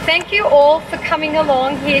Thank you all for coming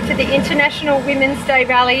along here to the International Women's Day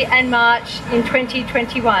Rally and March in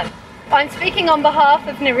 2021. I'm speaking on behalf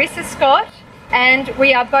of Narissa Scott, and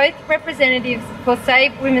we are both representatives for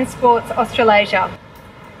Save Women's Sports Australasia.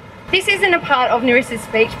 This isn't a part of Narissa's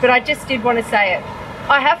speech, but I just did want to say it.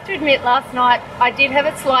 I have to admit, last night I did have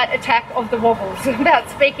a slight attack of the wobbles about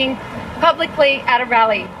speaking publicly at a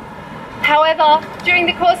rally. However, during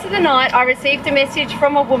the course of the night I received a message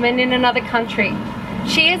from a woman in another country.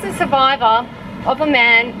 She is a survivor of a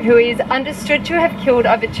man who is understood to have killed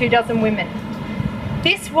over 24 women.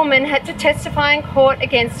 This woman had to testify in court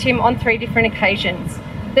against him on 3 different occasions.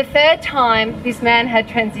 The third time this man had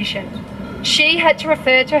transitioned. She had to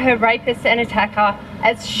refer to her rapist and attacker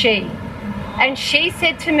as she. And she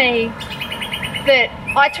said to me that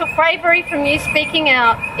I took bravery from you speaking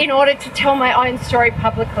out in order to tell my own story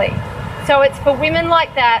publicly. So it's for women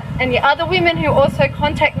like that and the other women who also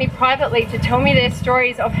contact me privately to tell me their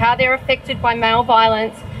stories of how they're affected by male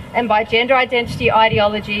violence and by gender identity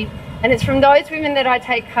ideology. And it's from those women that I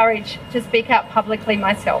take courage to speak out publicly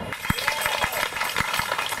myself.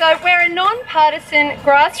 So we're a non-partisan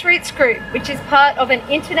grassroots group which is part of an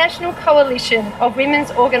international coalition of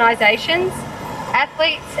women's organisations,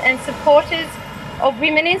 athletes and supporters of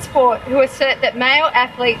women in sport who assert that male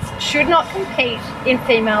athletes should not compete in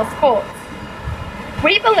female sports.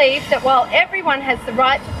 We believe that while everyone has the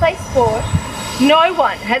right to play sport, no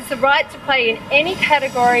one has the right to play in any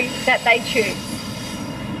category that they choose.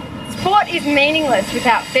 Sport is meaningless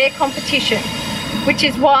without fair competition, which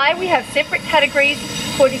is why we have separate categories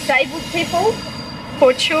for disabled people,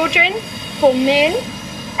 for children, for men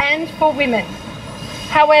and for women.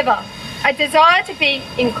 However, a desire to be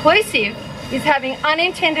inclusive is having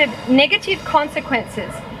unintended negative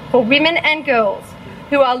consequences for women and girls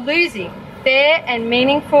who are losing fair and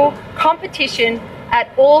meaningful competition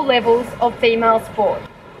at all levels of female sport.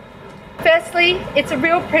 Firstly, it's a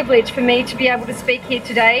real privilege for me to be able to speak here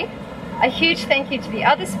today. A huge thank you to the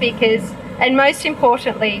other speakers and most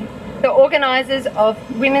importantly, the organisers of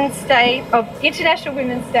International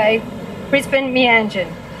Women's Day, Brisbane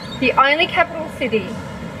Meanjin, the only capital city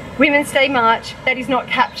Women's Day March that is not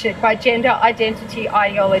captured by gender identity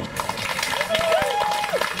ideology.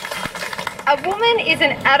 A woman is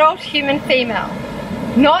an adult human female,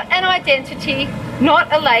 not an identity,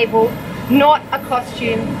 not a label, not a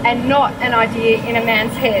costume, and not an idea in a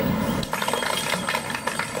man's head.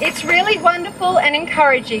 It's really wonderful and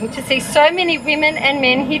encouraging to see so many women and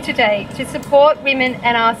men here today to support women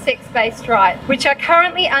and our sex-based rights, which are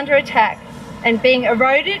currently under attack and being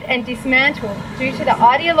eroded and dismantled due to the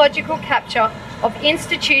ideological capture of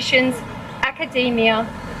institutions, academia,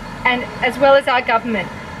 and as well as our government.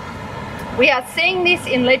 We are seeing this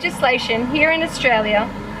in legislation here in Australia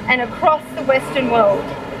and across the Western world,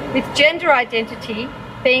 with gender identity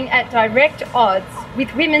being at direct odds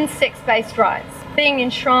with women's sex-based rights, being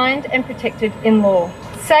enshrined and protected in law.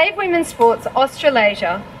 Save Women's Sports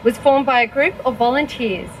Australasia was formed by a group of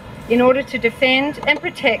volunteers in order to defend and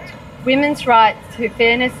protect women's rights to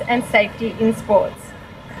fairness and safety in sports.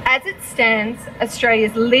 As it stands,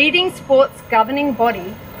 Australia's leading sports governing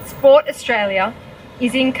body, Sport Australia,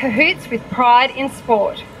 is in cahoots with Pride in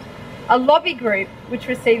Sport, a lobby group which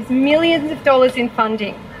receives millions of dollars in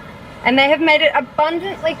funding. And they have made it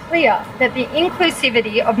abundantly clear that the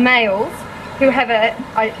inclusivity of males who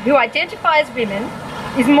identify as women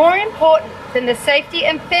is more important than the safety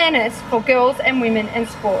and fairness for girls and women in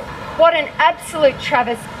sport. What an absolute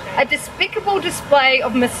travesty. A despicable display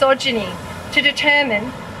of misogyny to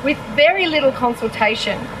determine, with very little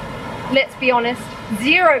consultation, let's be honest,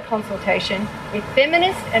 zero consultation with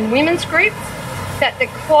feminist and women's groups, that the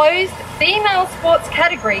closed female sports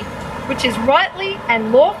category, which is rightly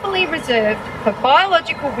and lawfully reserved for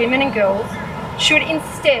biological women and girls, should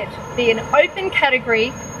instead be an open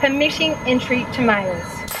category permitting entry to males.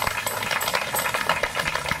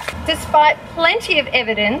 Despite plenty of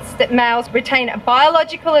evidence that males retain a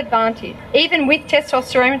biological advantage, even with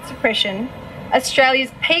testosterone suppression,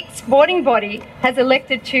 Australia's peak sporting body has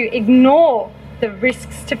elected to ignore the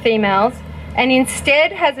risks to females and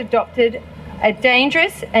instead has adopted a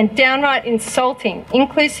dangerous and downright insulting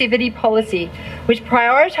inclusivity policy which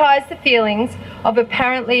prioritised the feelings of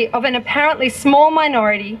an apparently small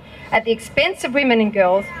minority at the expense of women and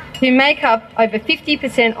girls who make up over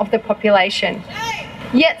 50% of the population.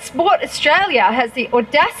 Yet Sport Australia has the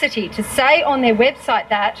audacity to say on their website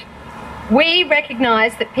that we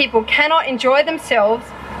recognise that people cannot enjoy themselves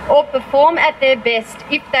or perform at their best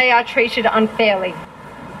if they are treated unfairly.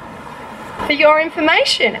 For your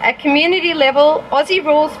information, at community level, Aussie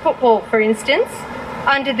Rules Football, for instance,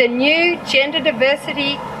 under the new gender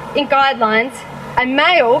diversity in guidelines, A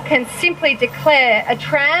male can simply declare a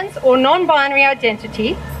trans or non-binary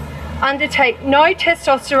identity, undertake no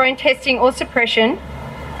testosterone testing or suppression,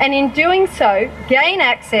 and in doing so, gain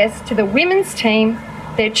access to the women's team,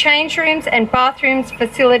 their change rooms and bathrooms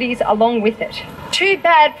facilities along with it. Too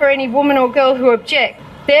bad for any woman or girl who object.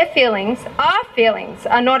 Their feelings, our feelings,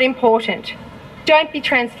 are not important. Don't be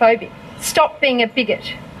transphobic. Stop being a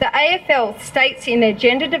bigot. The AFL states in their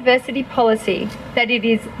gender diversity policy that it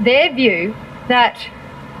is their view that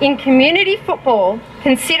in community football,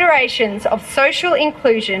 considerations of social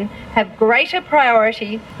inclusion have greater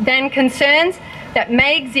priority than concerns that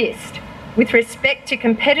may exist with respect to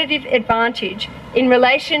competitive advantage in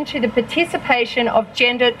relation to the participation of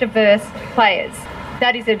gender diverse players.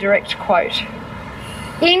 That is a direct quote.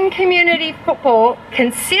 In community football,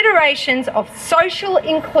 considerations of social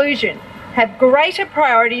inclusion have greater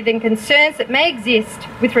priority than concerns that may exist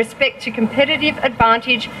with respect to competitive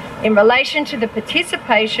advantage in relation to the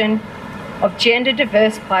participation of gender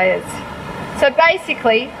diverse players. So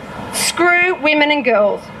basically, screw women and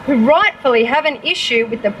girls who rightfully have an issue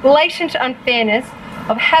with the blatant unfairness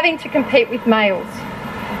of having to compete with males.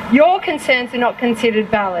 Your concerns are not considered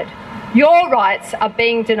valid. Your rights are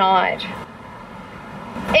being denied.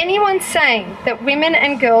 Anyone saying that women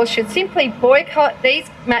and girls should simply boycott these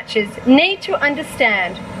matches need to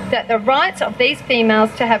understand that the rights of these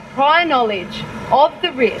females to have prior knowledge of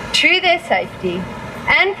the risk to their safety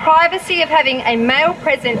and privacy of having a male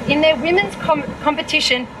present in their women's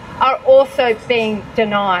competition are also being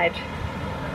denied.